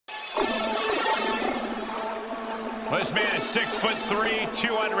This man is 6'3",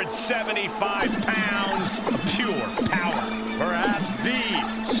 275 pounds of pure power. Perhaps the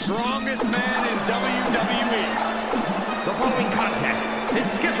strongest man in WWE. The following contest is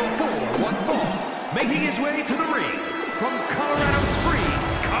scheduled for one fall. Making his way to the ring from Colorado Springs,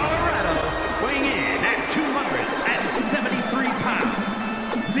 Colorado, weighing in at 273 pounds,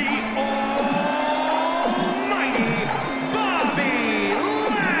 the almighty Bobby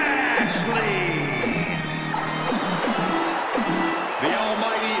Lashley. The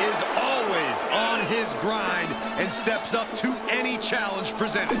Almighty is always on his grind and steps up to any challenge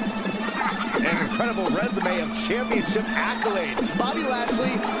presented. An incredible resume of championship accolades. Bobby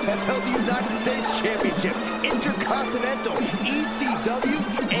Lashley has held the United States Championship, Intercontinental, ECW,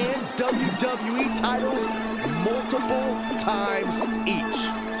 and WWE titles multiple times each.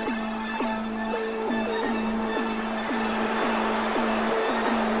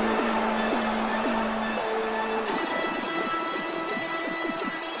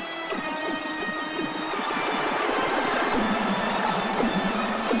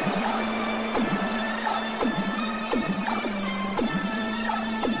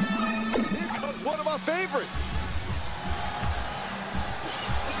 Favorites.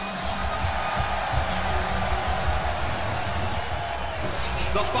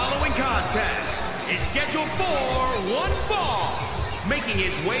 The following contest is scheduled for one fall. Making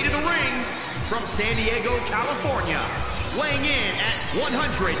his way to the ring from San Diego, California, weighing in at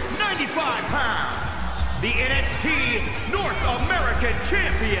 195 pounds, the NXT North American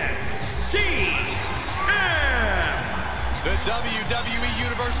Champion, DM. The WWE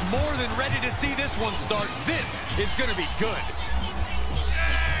Universe more than ready to see this one start. This is going to be good.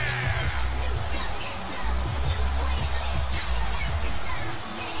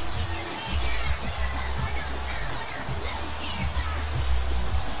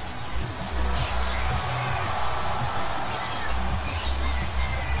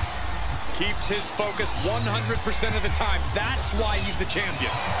 Keeps his focus 100% of the time. That's why he's the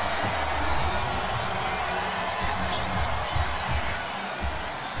champion.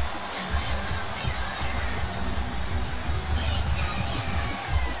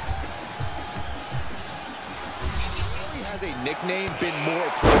 A nickname been more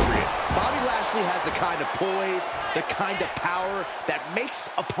appropriate. Bobby Lashley has the kind of poise, the kind of power that makes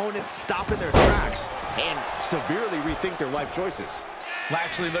opponents stop in their tracks and severely rethink their life choices.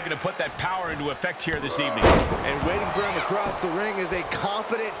 Lashley looking to put that power into effect here this evening. And waiting for him across the ring is a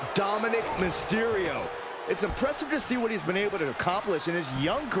confident Dominik Mysterio. It's impressive to see what he's been able to accomplish in his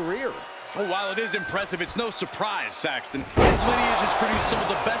young career. Well, while it is impressive, it's no surprise, Saxton. His lineage has produced some of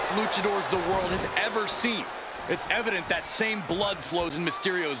the best luchadors the world has ever seen. It's evident that same blood flows in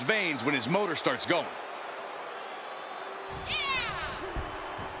Mysterio's veins when his motor starts going.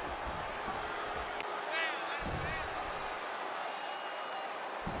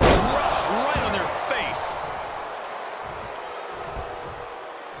 Right on their face.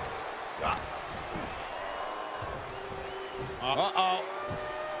 Uh-oh.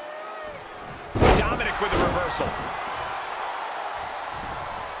 Dominik with a reversal.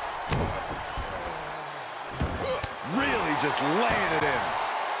 Really just laying it in.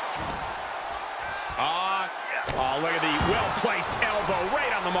 Oh, look at the well-placed elbow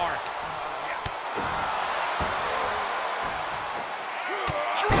right on the mark.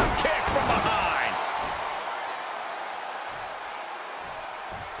 Drop kick from behind.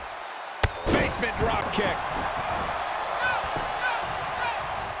 Basement drop kick.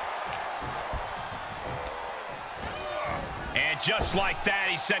 And just like that,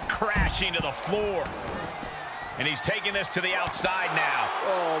 he's sent crashing to the floor. And he's taking this to the outside now.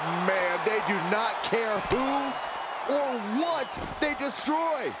 Oh, man, they do not care who or what they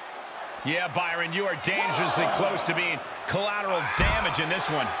destroy. Yeah, Byron, you are dangerously close to being collateral damage in this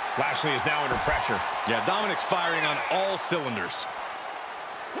one. Lashley is now under pressure. Yeah, Dominik's firing on all cylinders.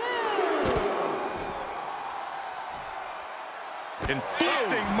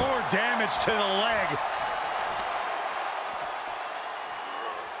 Inflicting more damage to the leg.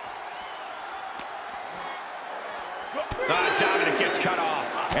 Dominik gets cut off.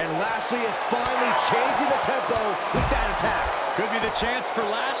 And Lashley is finally changing the tempo with that attack. Could be the chance for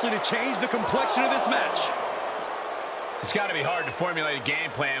Lashley to change the complexion of this match. It's got to be hard to formulate a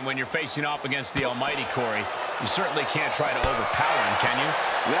game plan when you're facing off against the almighty Corey. You certainly can't try to overpower him, can you?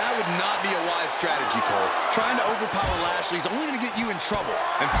 That would not be a wise strategy, Cole. Trying to overpower Lashley is only going to get you in trouble,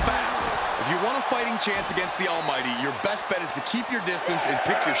 and fast. If you want a fighting chance against the almighty, your best bet is to keep your distance and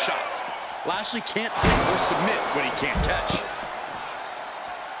pick your shots. Lashley can't hit or submit when he can't catch.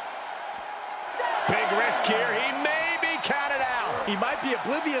 Big risk here. He may be counted out. He might be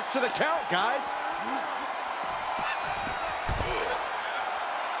oblivious to the count, guys.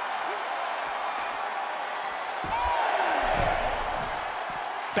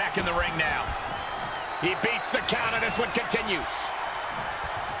 Back in the ring now. He beats the count, and this one continues.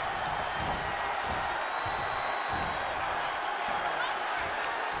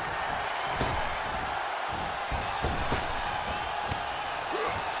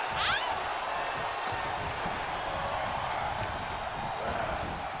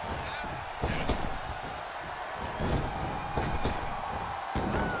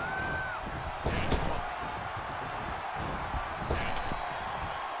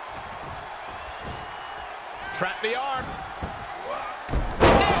 Trap the arm.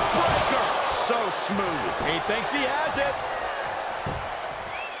 Neckbreaker. So smooth. He thinks he has it.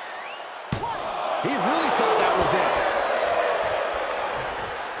 He really thought that was it.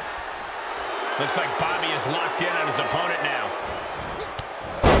 Looks like Bobby is locked in on his opponent now.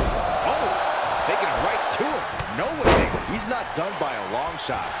 Oh, taking it right to him. No waiting. He's not done by a long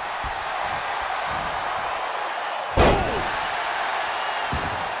shot.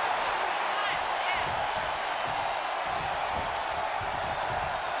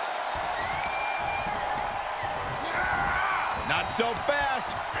 Not so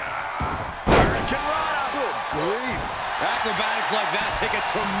fast. Hurricane Rana. Good grief. Acrobatics like that take a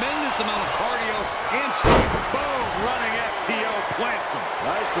tremendous amount of cardio and strength. Boom, running STO plants him.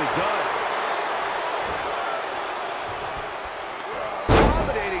 Nicely done.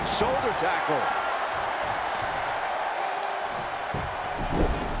 Dominating shoulder tackle.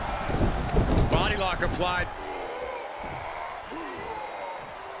 Body lock applied.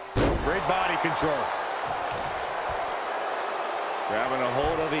 Great body control. Grabbing a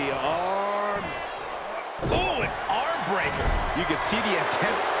hold of the arm. Oh, an arm breaker. You can see the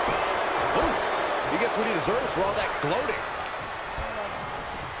intent. Ooh, he gets what he deserves for all that gloating.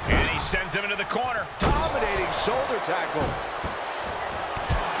 And he sends him into the corner. Dominating shoulder tackle.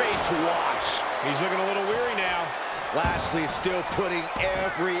 Face wash. He's looking a little weary now. Lashley still putting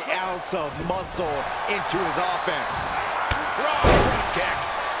every ounce of muscle into his offense. Raw drop kick.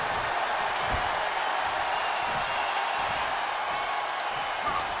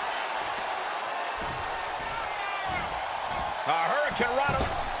 Hurricane Rana.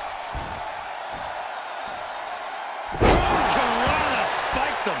 Hurricane Rana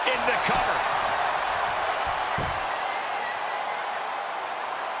spiked him. In the cover.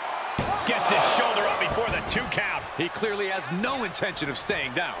 Gets his shoulder up before the 2 count. He clearly has no intention of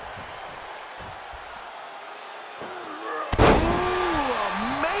staying down. Ooh,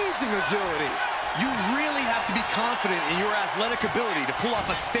 amazing agility. You really have to be confident in your athletic ability to pull off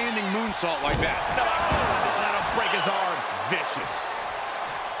a standing moonsault like that. No, that'll break his arm. Vicious.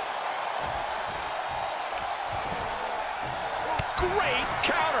 Great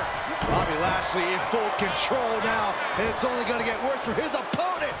counter. Bobby Lashley in full control now, and it's only going to get worse for his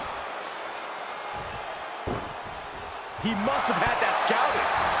opponent. He must have had that scouted.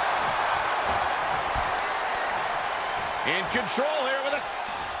 In control here with a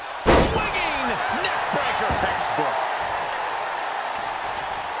swinging neck breaker. Textbook.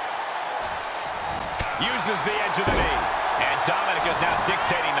 Uses the edge of the knee. And Dominik is now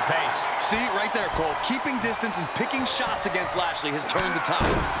dictating the pace. See, right there, Cole. Keeping distance and picking shots against Lashley has turned the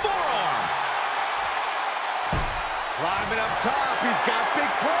tide. Forearm. Climbing up top, he's got big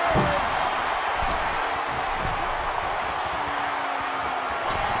plans.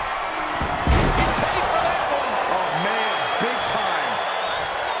 He paid for that one. Oh, man, big time.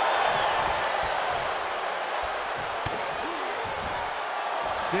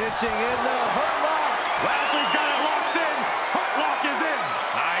 Cinching in the hurt lock. Lashley's got it locked in. Hurt lock is in.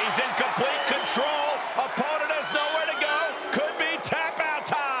 He's in complete control. Opponent has nowhere to go. Could be tap out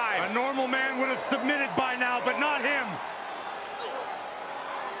time. A normal man would have submitted by now, but not him.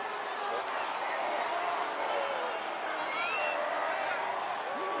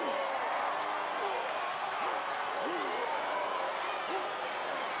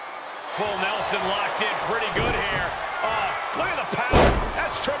 Full Nelson locked in pretty good here. Look at the power.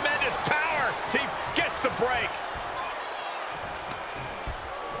 That's tremendous power. He gets the break.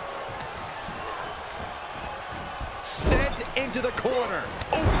 Sent into the corner.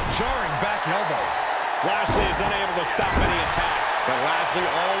 Oh, jarring back elbow. Lashley is unable to stop any attack. But Lashley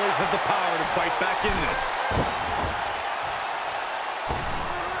always has the power to fight back in this.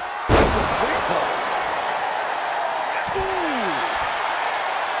 That's a free fall. Ooh.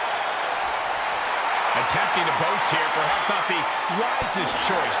 Attempting to boast here, perhaps not the wisest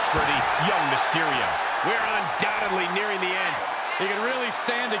choice for the young Mysterio. We're undoubtedly nearing the end. He can really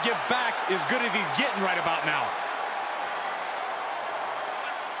stand to give back as good as he's getting right about now.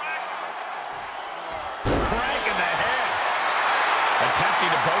 Crank in the head.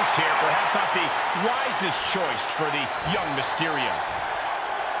 Attempting to boast here, perhaps not the wisest choice for the young Mysterio.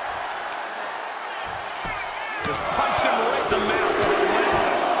 just punched him right in the mouth.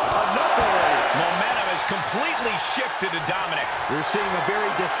 Relentless. Enough already. Momentum has completely shifted to Dominik. We're seeing a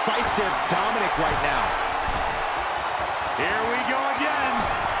very decisive Dominik right now. Here we go again.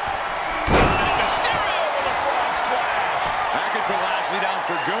 Dominik Mysterio with a frog splash. That could put Lashley down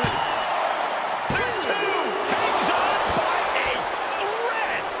for good. There's two. Hangs on by a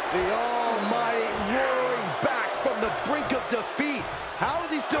thread. The Almighty roaring back from the brink of defeat. How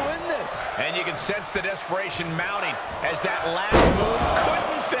is he still in this? And you can sense the desperation mounting as that last move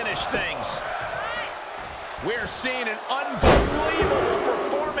couldn't finish things. We're seeing an unbelievable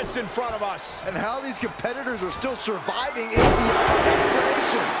performance in front of us. And how these competitors are still surviving is beyond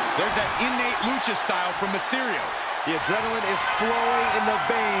explanation. There's that innate lucha style from Mysterio. The adrenaline is flowing in the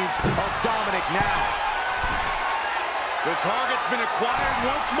veins of Dominik now. The target's been acquired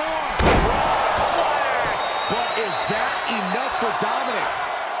once more. Frog splash. But is that enough for Dominik?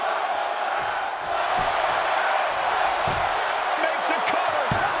 Makes a cover.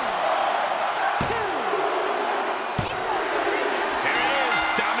 Here it is.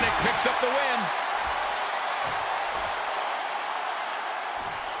 Dominik picks up the win.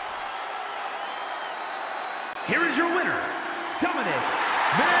 Here is your winner, Dominik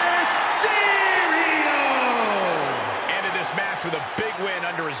Mysterio! Ended this match with a big win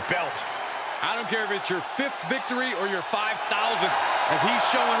under his belt. I don't care if it's your 5th victory or your 5,000th. As he's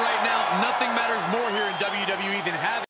showing right now, nothing matters more here in WWE than having